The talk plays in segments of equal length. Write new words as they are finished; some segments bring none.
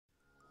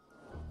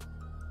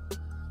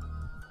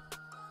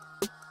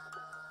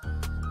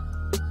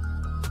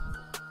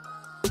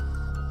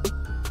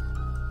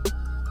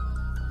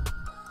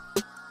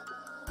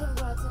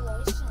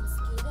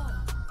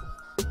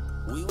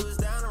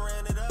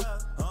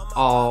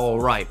All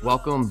right,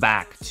 welcome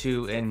back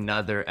to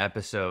another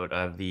episode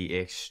of the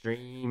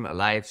Extreme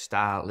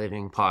Lifestyle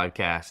Living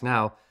Podcast.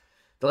 Now,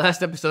 the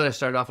last episode I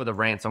started off with a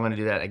rant, so I'm going to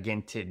do that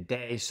again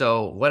today.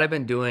 So, what I've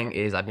been doing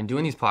is I've been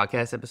doing these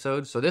podcast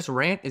episodes. So, this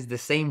rant is the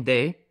same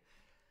day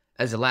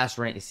as the last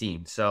rant you've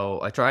seen.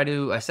 So,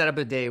 I set up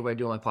a day where I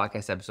do my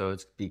podcast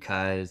episodes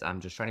because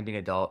I'm just trying to be an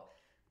adult,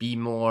 be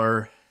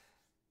more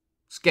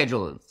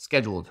scheduled,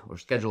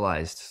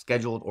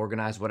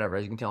 organized, whatever.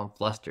 As you can tell, I'm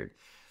flustered.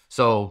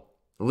 So,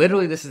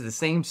 literally, this is the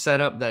same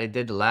setup that I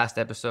did the last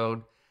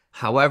episode.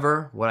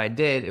 However, what I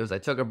did was I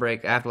took a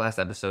break after last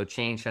episode,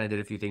 changed, kind of did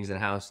a few things in the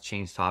house,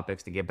 changed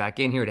topics to get back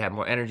in here to have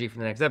more energy for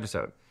the next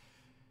episode.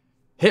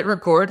 Hit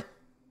record,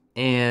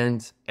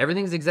 and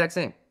everything's the exact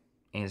same.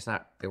 And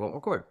they won't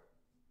record.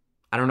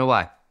 I don't know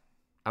why.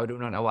 I do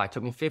not know why. It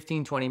took me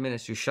 15, 20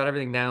 minutes to shut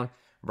everything down,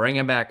 bring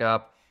it back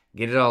up,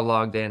 get it all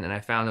logged in, and I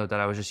found out that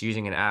I was just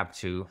using an app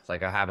to, I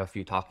have a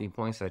few talking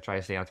points that I try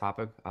to stay on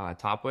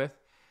top with.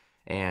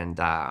 And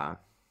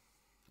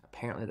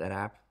apparently that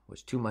app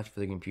was too much for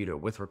the computer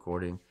with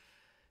recording,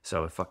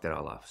 so it fucked it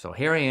all up. So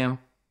here I am,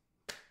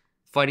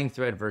 fighting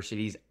through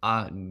adversities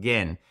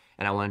again.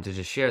 And I wanted to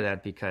just share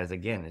that because,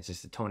 again, it's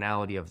just the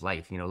tonality of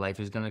life. You know, life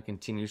is going to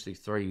continuously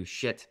throw you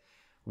shit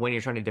when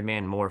you're trying to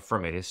demand more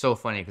from it. It's so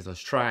funny because I was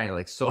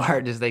trying, so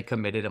hard as they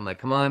committed. I'm like,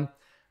 come on.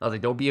 I was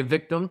like, don't be a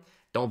victim.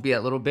 Don't be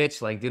that little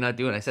bitch. Do not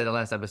do it. I said the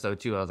last episode,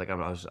 too. I was like,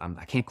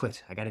 I can't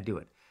quit. I got to do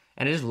it.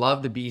 And I just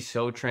love to be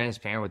so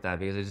transparent with that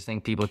because I just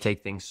think people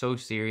take things so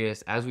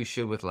serious, as we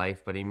should with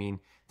life. But I mean,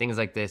 things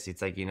like this,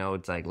 it's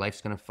like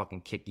life's going to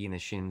fucking kick you in the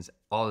shins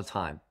all the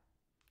time.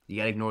 You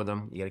got to ignore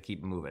them. You got to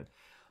keep moving.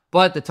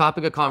 But the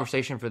topic of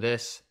conversation for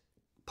this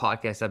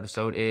podcast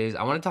episode is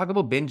I want to talk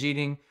about binge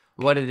eating,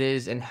 what it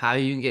is, and how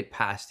you can get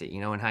past it,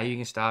 and how you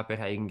can stop it,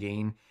 how you can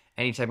gain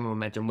any type of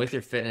momentum with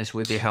your fitness,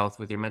 with your health,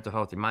 with your mental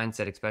health, your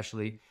mindset,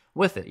 especially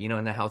with it,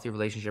 and the healthy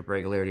relationship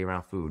regularity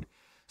around food.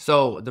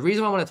 So the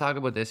reason I want to talk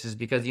about this is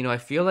because, I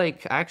feel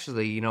like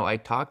actually, I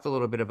talked a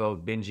little bit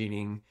about binge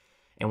eating,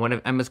 and one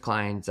of Emma's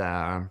clients,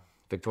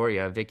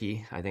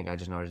 Vicky, I think I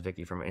just know her as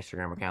Vicky from my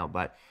Instagram account,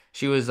 but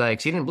she was like,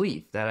 she didn't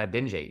believe that I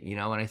binge ate, and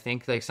I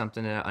think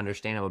something to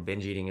understand about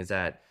binge eating is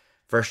that,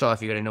 first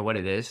off, you got to know what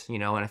it is,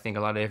 and I think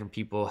a lot of different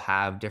people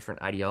have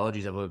different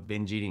ideologies of what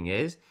binge eating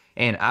is.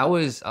 And I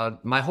was,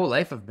 my whole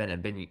life I've been a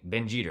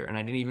binge eater, and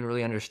I didn't even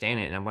really understand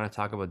it. And I'm going to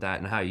talk about that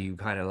and how you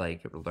kind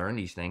of learn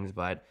these things.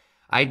 But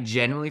I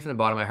genuinely, from the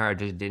bottom of my heart,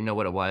 just didn't know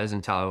what it was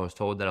until I was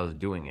told that I was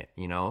doing it,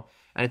 And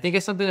I think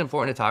it's something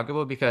important to talk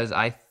about because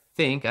I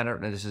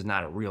don't know, this is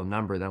not a real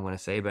number that I'm going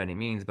to say by any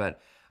means,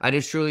 but I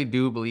just truly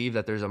do believe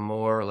that there's a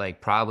more,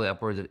 probably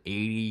upwards of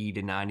 80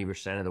 to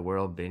 90% of the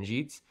world binge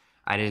eats.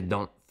 I just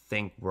don't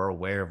think we're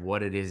aware of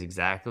what it is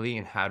exactly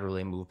and how to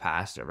really move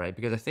past it, right?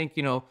 Because I think,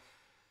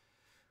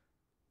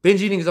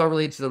 binge eating is all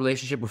related to the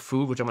relationship with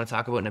food, which I'm going to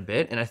talk about in a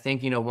bit. And I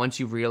think, once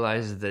you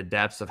realize the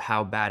depths of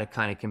how bad it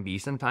kind of can be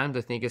sometimes,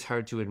 I think it's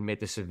hard to admit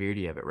the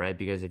severity of it, right?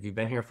 Because if you've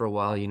been here for a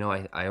while,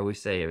 I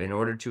always say in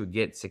order to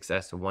get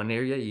success in one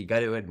area, you got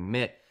to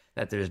admit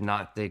that there's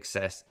not the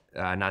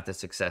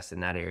success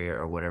in that area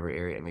or whatever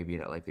area maybe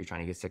you're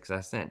trying to get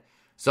success in.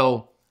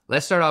 So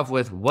let's start off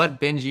with what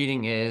binge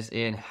eating is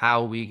and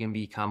how we can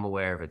become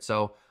aware of it.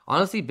 So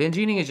honestly, binge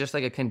eating is just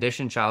like a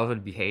conditioned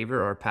childhood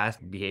behavior or past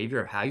behavior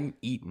of how you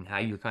eat and how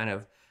you kind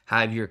of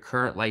have your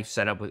current life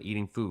set up with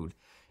eating food.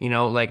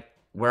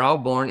 We're all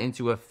born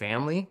into a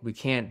family. We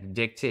can't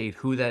dictate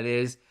who that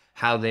is,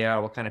 how they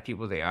are, what kind of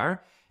people they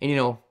are.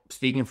 And,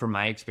 speaking from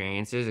my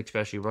experiences,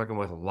 especially working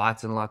with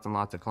lots and lots and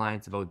lots of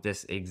clients about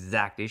this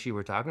exact issue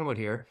we're talking about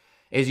here,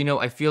 is,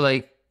 I feel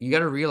like you got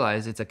to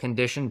realize it's a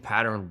conditioned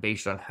pattern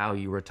based on how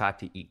you were taught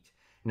to eat.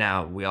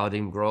 Now, we all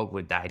didn't grow up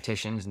with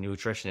dietitians,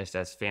 nutritionists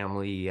as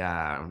family,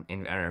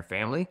 in our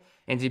family.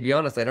 And to be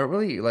honest, I don't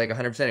really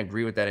 100%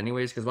 agree with that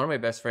anyways, because one of my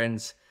best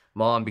friends'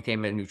 mom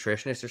became a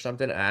nutritionist or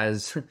something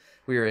as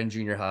we were in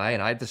junior high.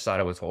 And I just thought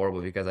it was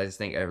horrible because I just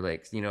think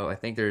I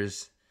think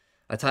there's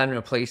a time and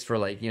a place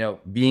for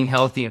being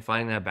healthy and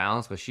finding that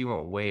balance, but she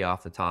went way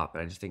off the top.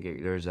 And I just think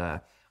there's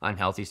a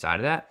unhealthy side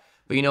of that.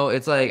 But,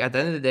 it's at the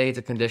end of the day, it's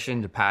a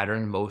conditioned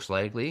pattern, most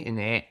likely,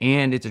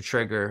 and it's a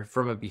trigger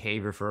from a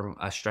behavior, from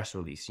a stress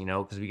release,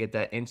 because we get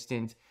that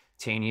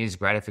instantaneous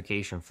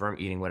gratification from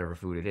eating whatever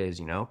food it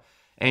is,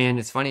 And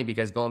it's funny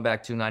because going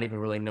back to not even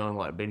really knowing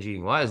what binge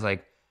eating was, I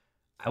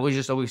was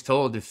just always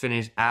told to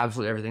finish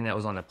absolutely everything that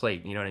was on the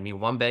plate. You know what I mean?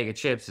 One bag of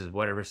chips is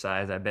whatever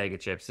size that bag of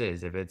chips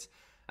is. If it's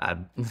a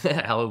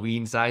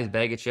Halloween-sized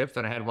bag of chips,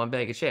 then I had one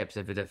bag of chips.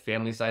 If it's a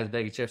family-sized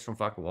bag of chips from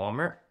fucking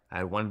Walmart, I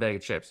had one bag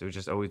of chips. It was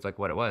just always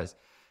what it was.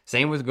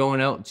 Same with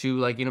going out to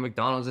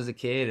McDonald's as a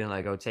kid and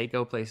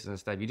takeout places and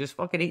stuff. You just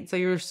fucking ate until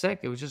you were sick.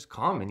 It was just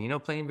common,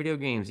 playing video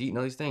games, eating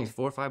all these things,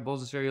 4 or 5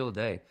 bowls of cereal a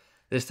day,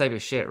 this type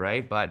of shit,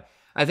 right? But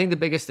I think the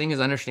biggest thing is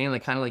understanding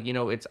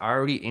it's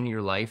already in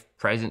your life,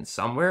 present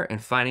somewhere,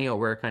 and finding out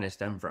where it kind of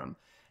stemmed from.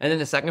 And then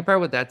the second part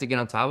with that, to get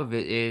on top of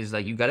it, is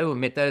you got to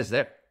admit that it's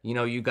there.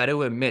 You got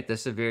to admit the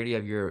severity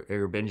of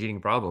your binge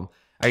eating problem.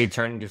 Are you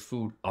turning to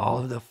food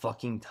all the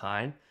fucking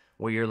time?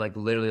 where you're like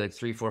literally like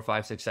 3, 4,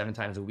 5, 6, 7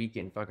 times a week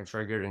getting fucking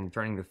triggered and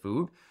turning to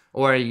food?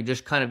 Or are you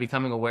just kind of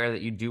becoming aware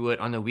that you do it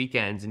on the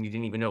weekends and you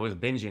didn't even know it was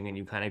binging and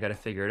you kind of got to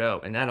figure it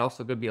out? And that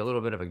also could be a little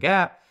bit of a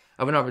gap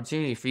of an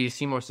opportunity for you to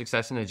see more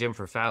success in the gym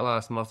for fat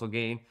loss, muscle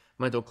gain,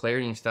 mental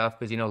clarity and stuff.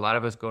 Because, a lot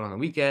of us go on the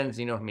weekends,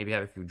 maybe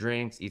have a few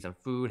drinks, eat some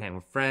food, hang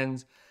with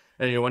friends,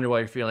 and you wonder why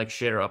you're feeling like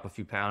shit or up a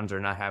few pounds or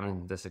not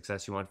having the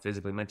success you want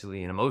physically,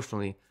 mentally, and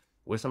emotionally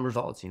with some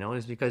results,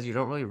 it's because you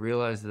don't really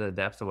realize the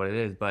depths of what it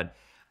is. But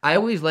I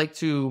always like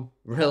to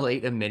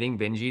relate admitting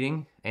binge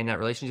eating and that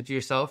relationship to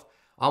yourself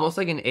almost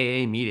like an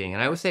AA meeting.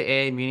 And I would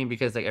say AA meeting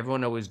because like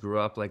everyone always grew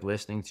up like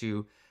listening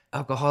to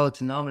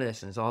Alcoholics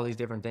Anonymous and it's all these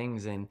different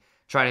things and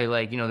try to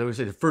like, there was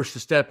the first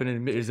step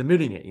and is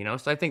admitting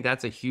it. So I think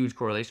that's a huge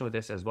correlation with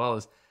this as well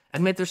as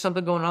admit there's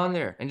something going on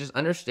there and just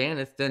understand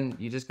it. Then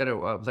you just got to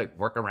like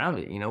work around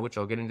it, which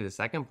I'll get into the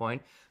second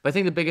point. But I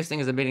think the biggest thing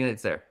is admitting that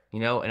it's there,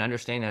 and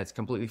understanding that it's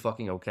completely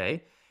fucking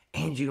okay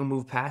and you don't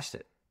move past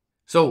it.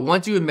 So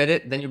once you admit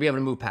it, then you'll be able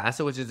to move past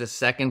it, which is the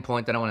second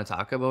point that I want to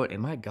talk about.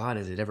 And my God,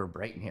 is it ever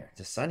bright in here?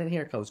 The sun in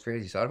here goes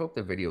crazy. So I hope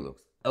the video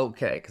looks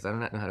okay because I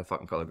don't know how to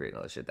fucking color grade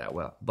all this shit that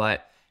well.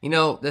 But,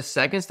 the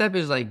second step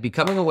is like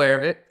becoming aware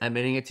of it,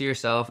 admitting it to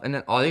yourself. And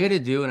then all you got to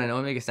do, and I know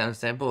it makes it sound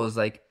simple, is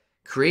like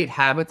create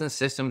habits and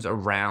systems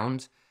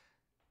around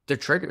the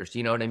triggers,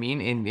 you know what I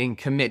mean? And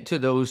commit to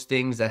those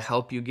things that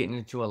help you get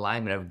into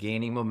alignment of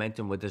gaining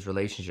momentum with this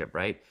relationship,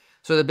 right?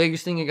 So the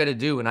biggest thing you got to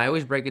do, and I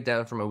always break it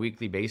down from a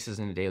weekly basis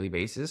and a daily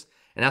basis,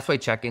 and that's why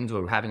check-ins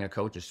with having a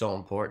coach is so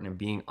important and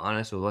being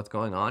honest with what's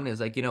going on is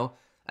like,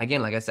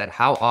 again, like I said,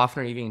 how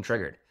often are you being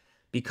triggered?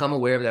 Become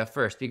aware of that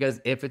first, because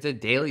if it's a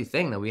daily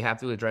thing, then we have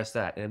to address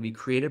that. And we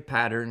create a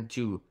pattern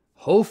to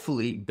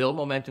hopefully build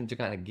momentum to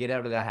kind of get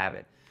out of that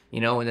habit,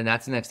 and then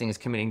that's the next thing is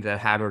committing to that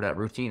habit or that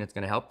routine that's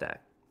going to help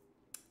that.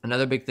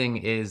 Another big thing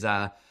is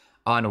on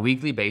a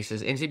weekly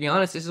basis. And to be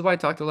honest, this is why I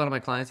talk to a lot of my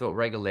clients about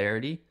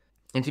regularity.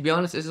 And to be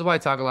honest, this is why I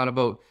talk a lot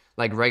about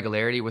like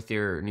regularity with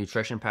your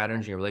nutrition patterns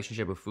and your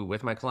relationship with food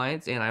with my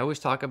clients. And I always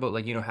talk about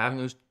like, having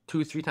those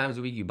 2 or 3 times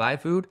a week you buy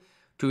food,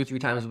 2 or 3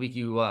 times a week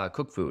you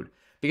cook food.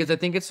 Because I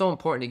think it's so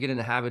important to get in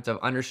the habits of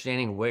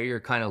understanding where you're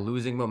kind of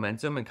losing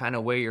momentum and kind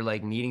of where you're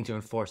like needing to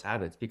enforce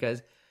habits.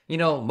 Because,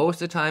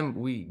 most of the time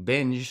we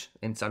binge,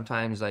 and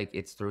sometimes like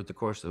it's throughout the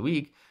course of the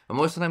week, but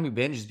most of the time we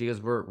binge is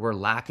because we're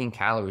lacking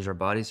calories. Our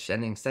body's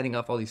setting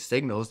off all these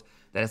signals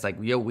that it's like,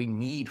 we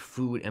need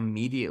food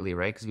immediately,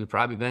 right? Because we've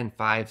probably been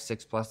 5,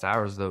 6+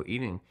 hours without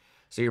eating.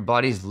 So your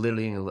body's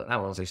literally in, I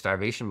don't want to say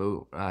starvation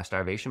mode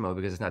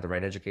because it's not the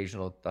right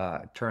educational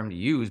term to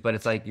use, but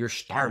it's like you're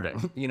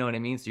starving, you know what I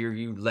mean? So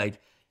you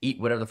like eat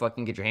whatever the fuck you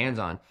can get your hands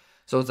on.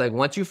 So it's like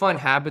once you find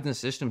habits and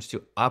systems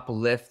to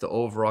uplift the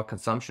overall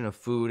consumption of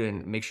food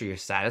and make sure you're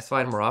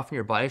satisfied more often,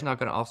 your body's not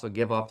going to also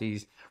give off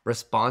these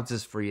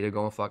responses for you to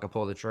go and fucking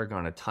pull the trigger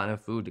on a ton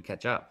of food to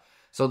catch up.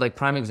 So like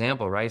prime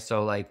example, right?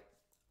 So like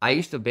I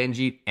used to binge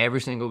eat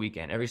every single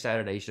weekend. Every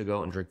Saturday I used to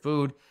go and drink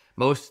food.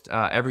 Most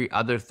every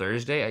other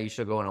Thursday I used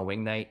to go on a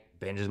wing night,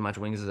 binge as much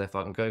wings as I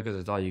fucking could because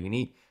it's all you can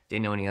eat.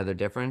 Didn't know any other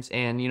difference.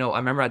 And I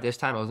remember at this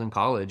time I was in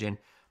college and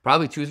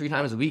probably 2 or 3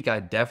 times a week, I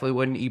definitely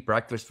wouldn't eat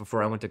breakfast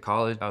before I went to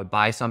college. I would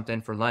buy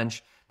something for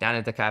lunch down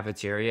at the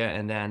cafeteria.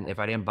 And then if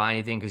I didn't buy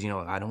anything, because,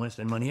 I don't want to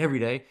spend money every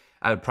day,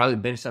 I would probably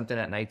binge something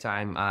at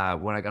nighttime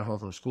when I got home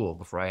from school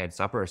before I had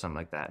supper or something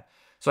like that.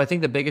 So I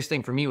think the biggest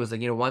thing for me was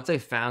like, once I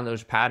found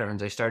those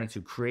patterns, I started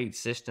to create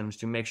systems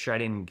to make sure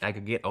I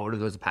could get out of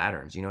those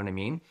patterns. You know what I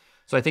mean?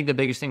 So I think the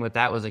biggest thing with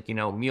that was like,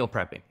 meal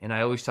prepping. And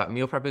I always talk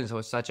meal prepping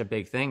is such a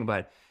big thing,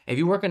 but if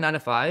you work a 9 to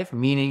 5,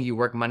 meaning you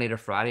work Monday to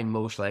Friday,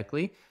 most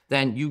likely,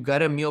 then you got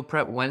to meal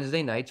prep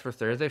Wednesday nights for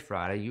Thursday,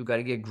 Friday. You got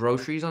to get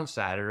groceries on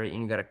Saturday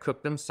and you got to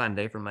cook them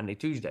Sunday for Monday,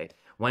 Tuesday.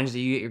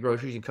 Wednesday, you get your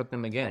groceries and cook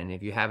them again. And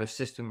if you have a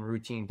system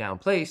routine down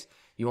place,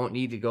 you won't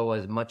need to go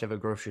as much of a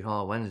grocery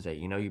haul on Wednesday.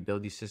 You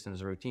build these systems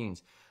and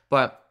routines.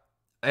 But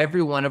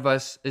every one of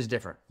us is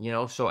different,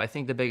 So I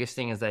think the biggest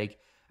thing is like,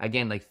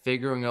 again, like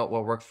figuring out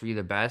what works for you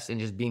the best and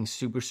just being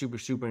super, super,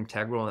 super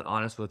integral and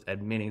honest with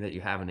admitting that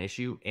you have an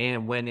issue.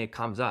 And when it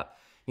comes up,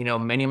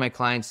 many of my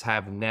clients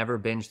have never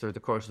binged through the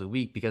course of the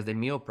week because they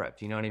meal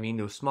prepped, you know what I mean?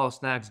 Those small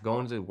snacks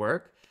going to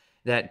work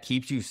that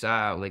keeps you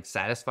like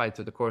satisfied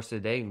through the course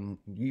of the day. And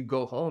you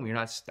go home, you're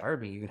not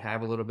starving. You can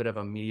have a little bit of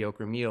a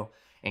mediocre meal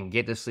and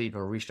get to sleep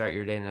and restart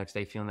your day the next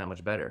day feeling that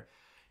much better.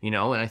 And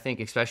I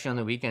think especially on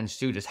the weekends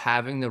too, just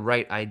having the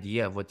right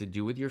idea of what to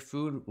do with your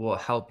food will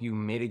help you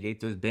mitigate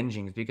those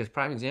bingings. Because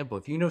prime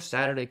example, if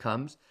Saturday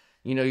comes,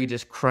 you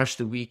just crush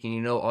the week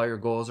and all your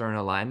goals are in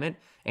alignment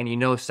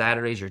and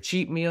Saturday's your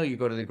cheat meal, you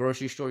go to the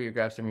grocery store, you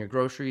grab some of your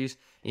groceries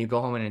and you go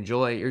home and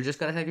enjoy. You're just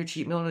going to have your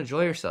cheat meal and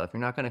enjoy yourself.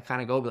 You're not going to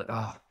kind of go be like,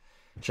 oh,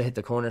 should I hit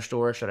the corner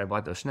store? Should I buy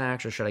those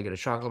snacks or should I get a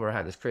chocolate bar or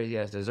have this crazy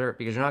ass dessert?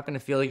 Because you're not going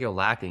to feel like you're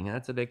lacking. And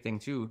that's a big thing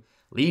too.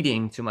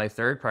 Leading to my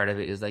third part of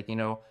it is like,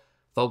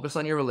 focus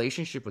on your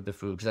relationship with the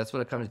food because that's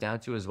what it comes down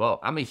to as well.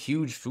 I'm a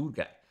huge food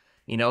guy.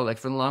 Like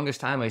for the longest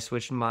time, I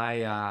switched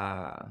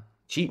my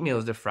cheat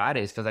meals to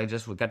Fridays because I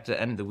just got to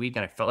the end of the week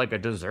and I felt like I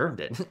deserved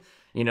it.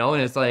 you know,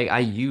 and it's like I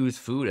use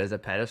food as a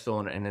pedestal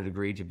and a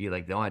degree to be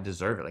like, no, I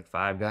deserve it. Like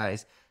Five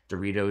Guys,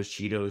 Doritos,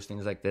 Cheetos,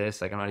 things like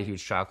this. Like I'm not a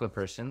huge chocolate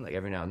person. Like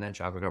every now and then,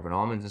 chocolate covered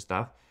almonds and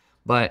stuff.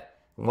 But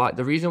what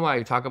the reason why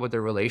I talk about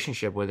the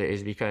relationship with it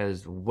is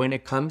because when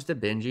it comes to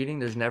binge eating,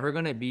 there's never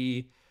going to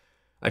be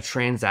a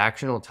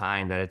transactional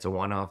time that it's a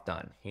one-off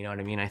done. You know what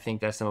I mean? I think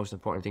that's the most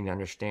important thing to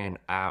understand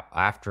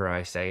after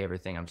I say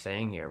everything I'm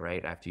saying here,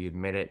 right? After you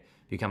admit it,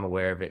 become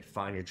aware of it,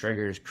 find your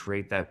triggers,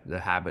 create the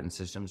habit and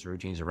systems,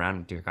 routines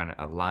around it to kind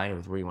of align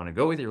with where you want to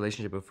go with your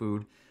relationship with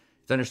food.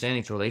 It's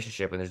understanding it's a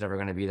relationship, and there's never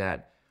going to be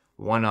that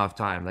one-off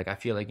time. Like I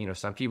feel like,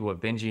 some people with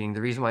binge eating,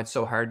 the reason why it's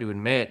so hard to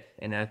admit,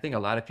 and I think a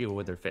lot of people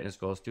with their fitness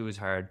goals too, is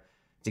hard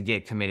to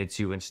get committed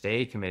to and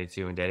stay committed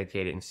to and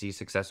dedicated and see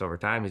success over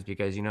time is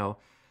because,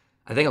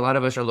 I think a lot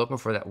of us are looking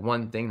for that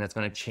one thing that's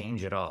going to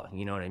change it all.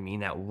 You know what I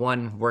mean? That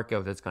one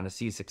workout that's going to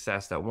see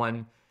success, that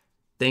one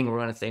thing we're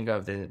going to think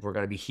of that we're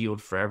going to be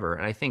healed forever.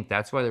 And I think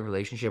that's why the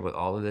relationship with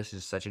all of this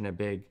is such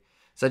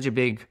a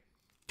big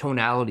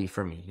tonality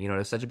for me.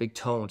 There's such a big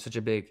tone, such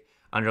a big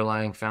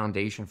underlying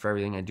foundation for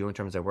everything I do in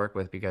terms of work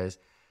with, because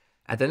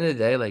at the end of the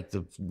day, like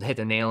to hit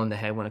the nail on the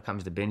head when it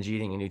comes to binge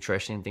eating and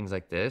nutrition and things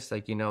like this,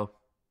 like,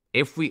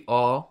 if we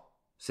all,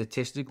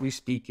 statistically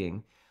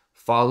speaking,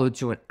 followed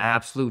to an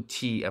absolute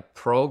T, a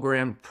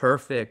programmed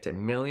perfect $1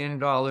 million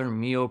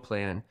meal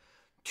plan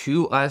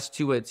to us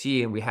to a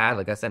T, and we had,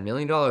 like I said, $1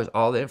 million,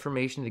 all the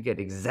information to get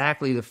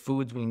exactly the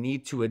foods we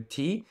need to a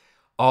T,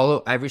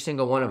 every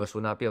single one of us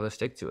would not be able to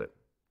stick to it.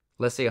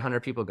 Let's say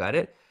 100 people got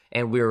it,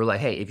 and we were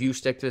like, hey, if you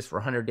stick to this for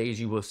 100 days,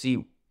 you will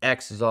see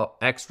X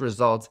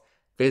results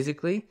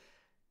physically.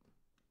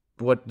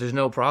 There's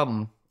no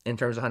problem in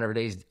terms of 100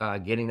 days,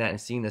 getting that and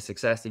seeing the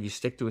success if you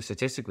stick to it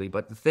statistically.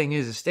 But the thing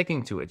is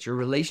sticking to it. It's your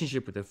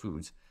relationship with the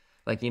foods.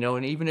 Like,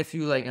 and even if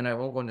you and I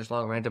won't go on this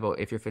long rant about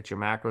if you fit your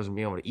macros and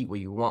being able to eat what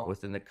you want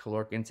within the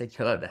caloric intake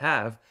you're allowed to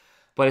have,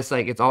 but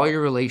it's all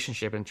your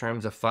relationship in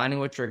terms of finding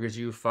what triggers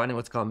you, finding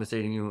what's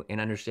compensating you, and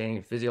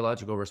understanding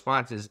physiological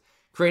responses,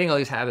 creating all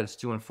these habits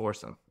to enforce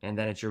them. And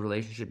then it's your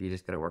relationship you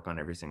just got to work on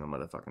every single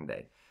motherfucking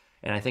day.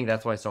 And I think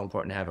that's why it's so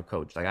important to have a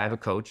coach. Like I have a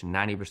coach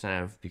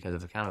 90% of because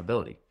of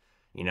accountability.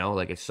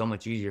 It's so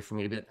much easier for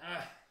me to be like,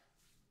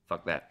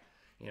 fuck that.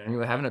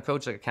 Having a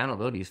coach, like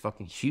accountability is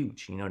fucking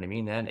huge. You know what I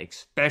mean? And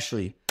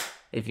especially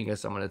if you get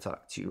someone to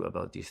talk to you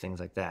about these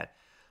things like that.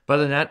 But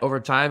other than that, over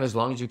time, as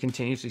long as you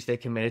continuously stay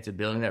committed to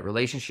building that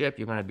relationship,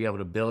 you're going to be able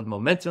to build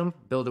momentum,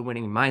 build a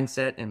winning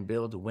mindset, and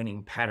build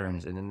winning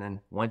patterns. And then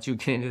once you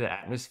get into the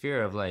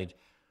atmosphere of like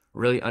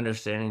really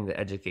understanding the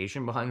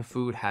education behind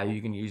food, how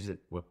you can use it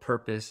with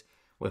purpose,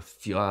 with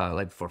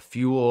for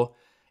fuel,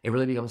 it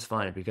really becomes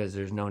fun because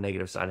there's no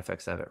negative side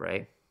effects of it,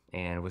 right?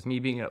 And with me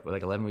being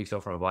like 11 weeks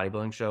out from a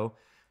bodybuilding show,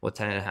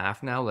 10 and a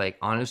half now, like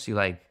honestly,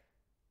 like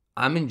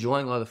I'm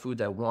enjoying all the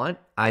foods I want.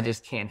 I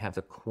just can't have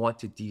the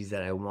quantities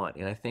that I want.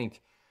 And I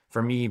think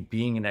for me,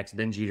 being an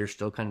ex-binge eater,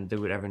 still kind of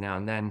do it every now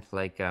and then,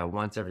 like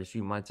once every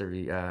few months,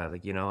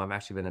 I'm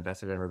actually been the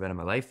best I've ever been in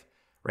my life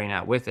right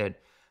now with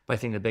it. But I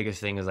think the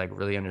biggest thing is like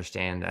really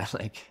understand that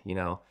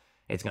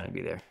it's going to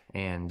be there.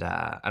 And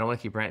I don't want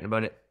to keep ranting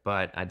about it,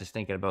 but I just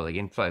thinking about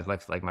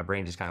like my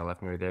brain just kind of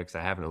left me right there because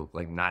I have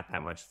not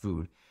that much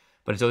food.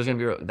 But it's always going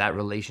to be that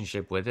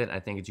relationship with it. I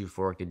think it's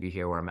euphoric to be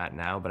here where I'm at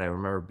now. But I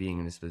remember being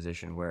in this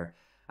position where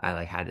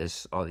I had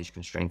all these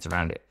constraints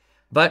around it.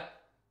 But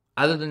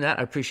other than that,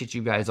 I appreciate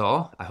you guys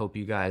all. I hope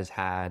you guys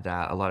had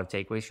a lot of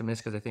takeaways from this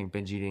because I think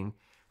binge eating,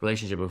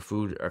 relationship with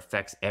food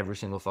affects every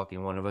single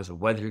fucking one of us,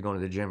 whether you're going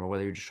to the gym or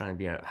whether you're just trying to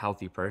be a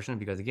healthy person.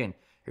 Because again,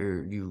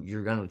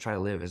 you're going to try to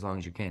live as long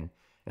as you can.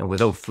 And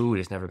without food,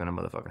 it's never going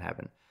to motherfucking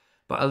happen.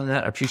 But other than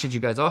that, I appreciate you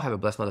guys all. Have a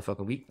blessed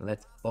motherfucking week.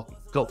 Let's fucking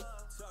go.